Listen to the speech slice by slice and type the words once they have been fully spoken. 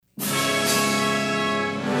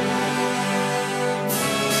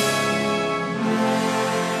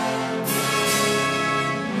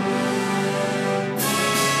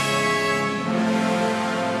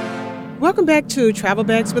Welcome back to Travel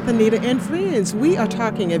Bags with Anita and Friends. We are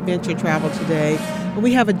talking adventure travel today.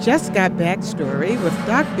 We have a Just Got Back story with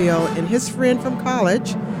Doc Bill and his friend from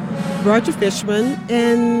college, Roger Fishman,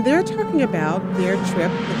 and they're talking about their trip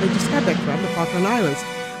that they just got back from, the Falkland Islands.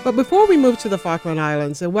 But before we move to the Falkland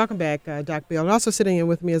Islands, and welcome back, Doc Bill, and also sitting in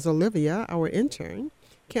with me is Olivia, our intern.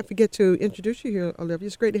 Can't forget to introduce you here, Olivia.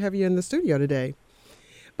 It's great to have you in the studio today.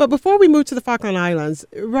 But before we move to the Falkland Islands,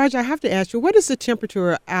 Roger, I have to ask you, what is the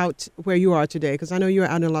temperature out where you are today? Because I know you're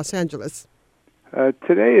out in Los Angeles.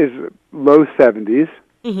 Today is low 70s,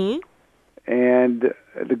 and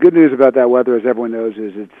the good news about that weather, as everyone knows,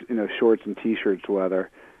 is it's shorts and T-shirts weather,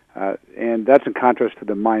 and that's in contrast to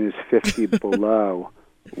the minus 50 below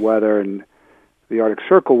weather in the Arctic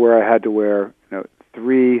Circle, where I had to wear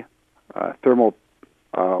 3 thermal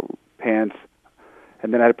pants,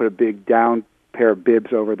 and then I had to put a big down pair of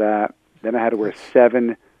bibs over that. Then I had to wear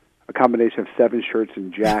a combination of 7 shirts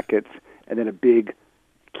and jackets, and then a big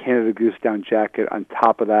Canada Goose down jacket on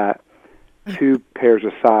top of that, 2 pairs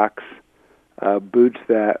of socks, boots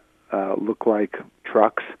that look like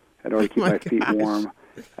trucks in order to keep my feet warm,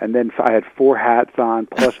 and then I had 4 hats on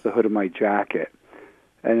plus the hood of my jacket.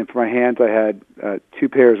 And then for my hands, I had 2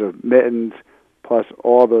 pairs of mittens plus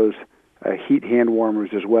all those heat hand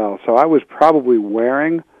warmers as well. So I was probably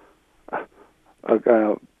wearing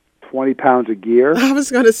 20 pounds of gear. I was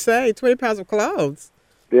going to say 20 pounds of clothes.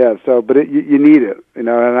 Yeah, but you need it, and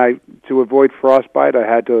to avoid frostbite, I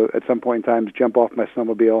had to, at some point in time, jump off my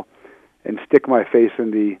snowmobile and stick my face in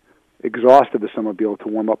the exhaust of the snowmobile to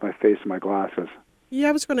warm up my face and my glasses. Yeah,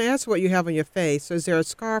 I was going to ask what you have on your face. So is there a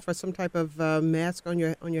scarf or some type of mask on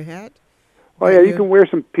your hat? Well, yeah, you can wear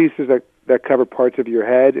some pieces that cover parts of your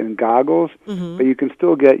head and goggles, but you can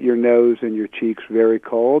still get your nose and your cheeks very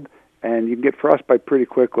cold, and you can get frostbite pretty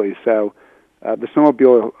quickly. So the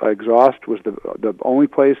snowmobile exhaust was the only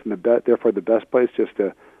place, and therefore the best place just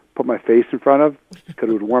to put my face in front of, because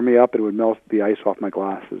it would warm me up and it would melt the ice off my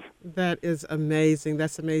glasses. That is amazing.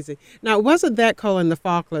 That's amazing. Now, it wasn't that cold in the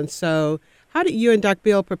Falklands, so how did you and Doc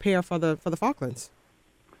Bill prepare for the Falklands?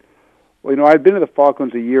 Well, I'd been to the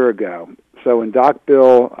Falklands a year ago, so when Doc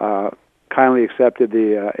Bill kindly accepted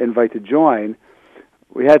the invite to join,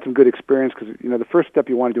 we had some good experience because, the first step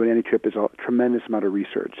you want to do on any trip is a tremendous amount of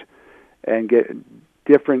research and get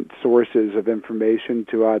different sources of information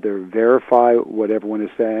to either verify what everyone is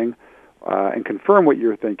saying and confirm what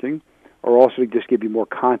you're thinking, or also to just give you more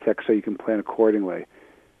context so you can plan accordingly.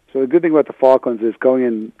 So the good thing about the Falklands is going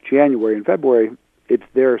in January and February, it's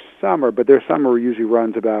their summer, but their summer usually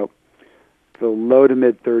runs about the low to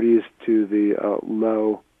mid-30s to the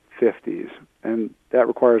low 50s, and that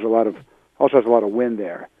requires also has a lot of wind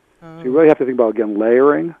there. So you really have to think about, again,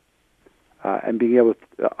 layering and being able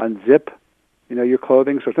to unzip, your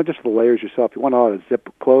clothing. So it's not just the layers yourself. You want a lot of zip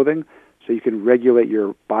clothing so you can regulate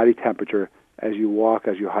your body temperature as you walk,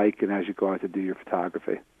 as you hike, and as you go out to do your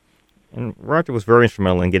photography. And Roger was very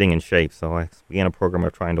instrumental in getting in shape, so I began a program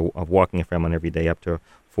of walking a fair amount every day, up to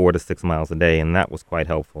 4 to 6 miles a day, and that was quite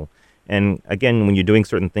helpful. And again, when you're doing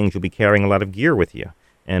certain things, you'll be carrying a lot of gear with you.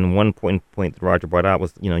 And one point that Roger brought out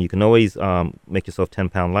was, you can always make yourself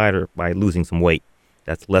 10-pound lighter by losing some weight.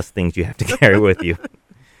 That's less things you have to carry with you.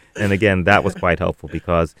 And again, that was quite helpful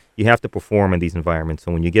because you have to perform in these environments.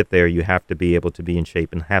 So when you get there, you have to be able to be in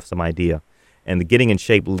shape and have some idea. And the getting in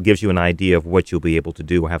shape gives you an idea of what you'll be able to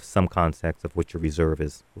do, or have some context of what your reserve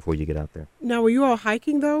is before you get out there. Now, were you all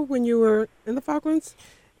hiking, though, when you were in the Falklands?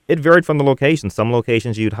 It varied from the location. Some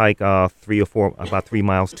locations you'd hike about 3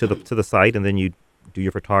 miles to the site, and then you'd do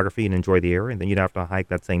your photography and enjoy the area, and then you'd have to hike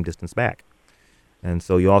that same distance back. And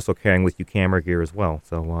so you're also carrying with you camera gear as well.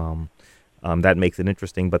 So that makes it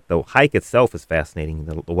interesting. But the hike itself is fascinating,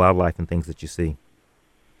 the wildlife and things that you see.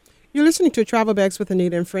 You're listening to Travel Bags with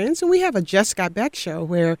Anita and Friends, and we have a Just Got Back show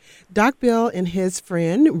where Doc Bill and his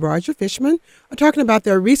friend, Roger Fishman, are talking about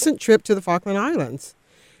their recent trip to the Falkland Islands.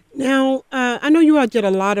 Now, I know you all did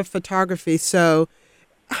a lot of photography, so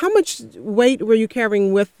how much weight were you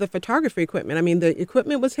carrying with the photography equipment? I mean, the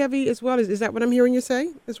equipment was heavy as well. Is that what I'm hearing you say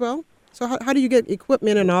as well? So how do you get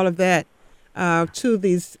equipment and all of that to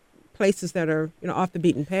these places that are off the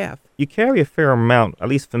beaten path? You carry a fair amount. At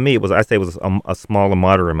least for me, it was a small or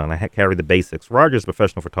moderate amount. I carried the basics. Roger's a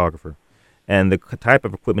professional photographer, and the type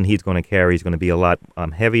of equipment he's going to carry is going to be a lot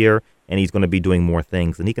heavier, and he's going to be doing more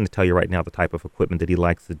things. And he can tell you right now the type of equipment that he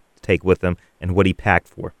likes to take with him and what he packed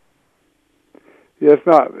for. Yeah, it's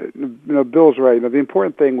not. Bill's right. The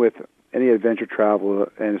important thing with any adventure travel,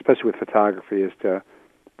 and especially with photography, is to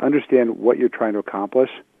understand what you're trying to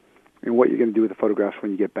accomplish and what you're going to do with the photographs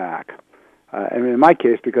when you get back. And in my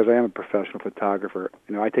case, because I am a professional photographer,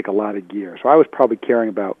 I take a lot of gear. So I was probably carrying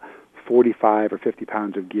about 45 or 50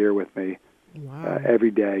 pounds of gear with me Wow.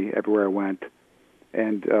 every day, everywhere I went.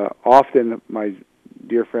 And often my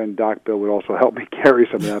dear friend Doc Bill would also help me carry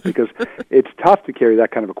some of that because it's tough to carry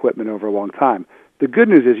that kind of equipment over a long time. The good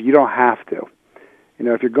news is you don't have to. You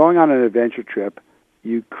know, if you're going on an adventure trip,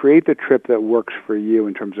 you create the trip that works for you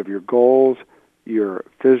in terms of your goals, your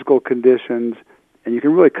physical conditions, and you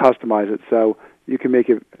can really customize it so you can make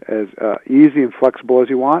it as easy and flexible as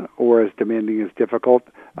you want or as demanding as difficult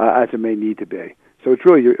as it may need to be. So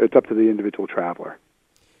it's up to the individual traveler.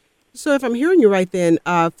 So if I'm hearing you right then,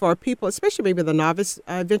 for people, especially maybe the novice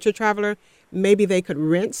adventure traveler, maybe they could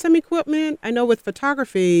rent some equipment. I know with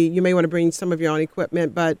photography, you may want to bring some of your own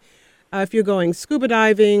equipment, but if you're going scuba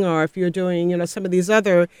diving or if you're doing, some of these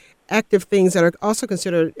other active things that are also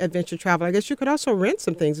considered adventure travel, I guess you could also rent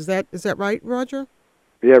some things. Is that right, Roger?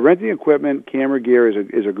 Yeah, renting equipment, camera gear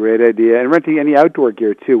is a great idea, and renting any outdoor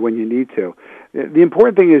gear too when you need to. The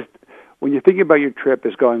important thing is when you're thinking about your trip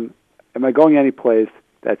is am I going any place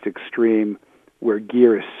that's extreme where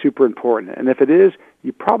gear is super important? And if it is,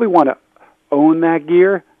 you probably want to own that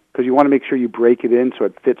gear because you want to make sure you break it in so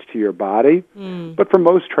it fits to your body. But for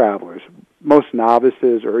most travelers, most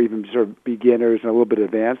novices or even sort of beginners and a little bit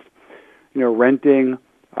advanced, renting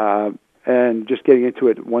and just getting into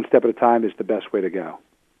it one step at a time is the best way to go.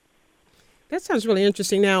 That sounds really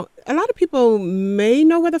interesting. Now, a lot of people may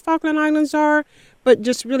know where the Falkland Islands are, but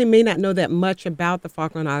just really may not know that much about the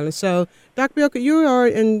Falkland Islands. So, Dr. Bill, could you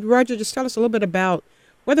and Roger just tell us a little bit about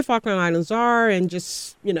where the Falkland Islands are and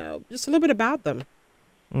just a little bit about them?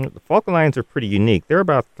 The Falkland Islands are pretty unique. They're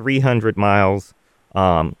about 300 miles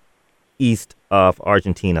east of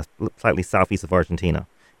Argentina, slightly southeast of Argentina.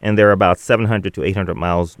 And they're about 700 to 800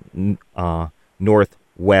 miles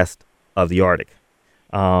northwest of the Arctic.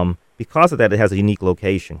 Because of that, it has a unique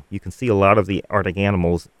location. You can see a lot of the Arctic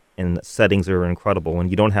animals and settings are incredible, and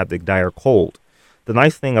you don't have the dire cold. The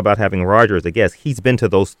nice thing about having Roger as a guest, he's been to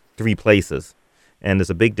those three places, and there's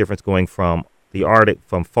a big difference going from the Arctic,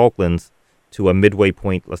 from Falklands, to a midway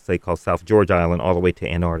point, let's say, called South George Island, all the way to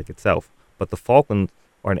Antarctica itself. But the Falklands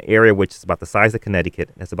are an area which is about the size of Connecticut.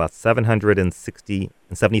 There's about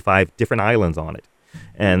 775 different islands on it.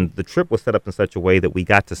 And the trip was set up in such a way that we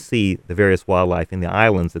got to see the various wildlife in the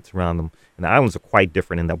islands that surround them. And the islands are quite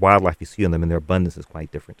different, and the wildlife you see on them and their abundance is quite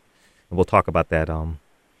different. And we'll talk about that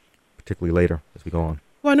particularly later as we go on.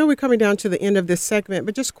 Well, I know we're coming down to the end of this segment,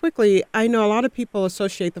 but just quickly, I know a lot of people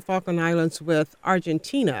associate the Falkland Islands with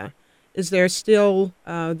Argentina. Is there still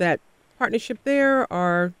that partnership there,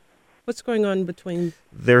 or what's going on between?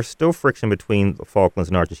 There's still friction between the Falklands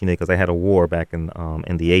and Argentina because they had a war back in the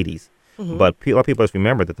 80s. Mm-hmm. But a lot of people must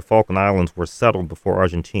remember that the Falkland Islands were settled before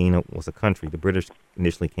Argentina was a country. The British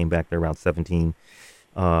initially came back there around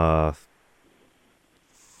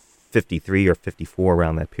 1753 or 54,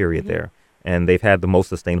 around that period there. And they've had the most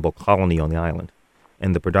sustainable colony on the island.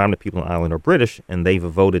 And the predominant people on the island are British, and they've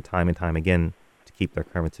voted time and time again to keep their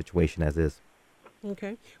current situation as is.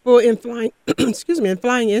 Okay. Well, in flying,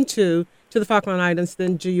 flying into the Falkland Islands,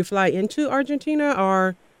 then do you fly into Argentina,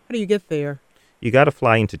 or how do you get there? You got to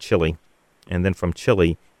fly into Chile, and then from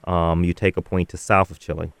Chile, you take a point to south of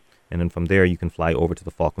Chile, and then from there you can fly over to the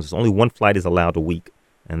Falklands. There's only one flight is allowed a week,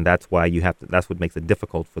 and that's why you have to. That's what makes it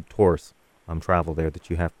difficult for tourists travel there. That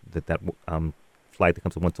you have that flight that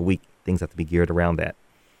comes once a week. Things have to be geared around that.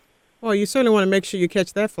 Well, you certainly want to make sure you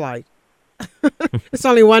catch that flight. It's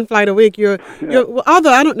only one flight a week. Although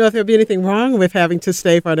I don't know if there'll be anything wrong with having to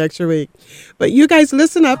stay for an extra week. But you guys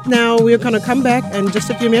listen up now. We're going to come back in just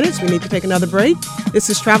a few minutes. We need to take another break. This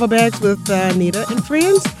is Travel Bags with Anita and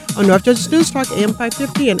Friends on North Georgia News Talk AM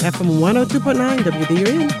 550 and FM 102.9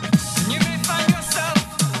 WDUN.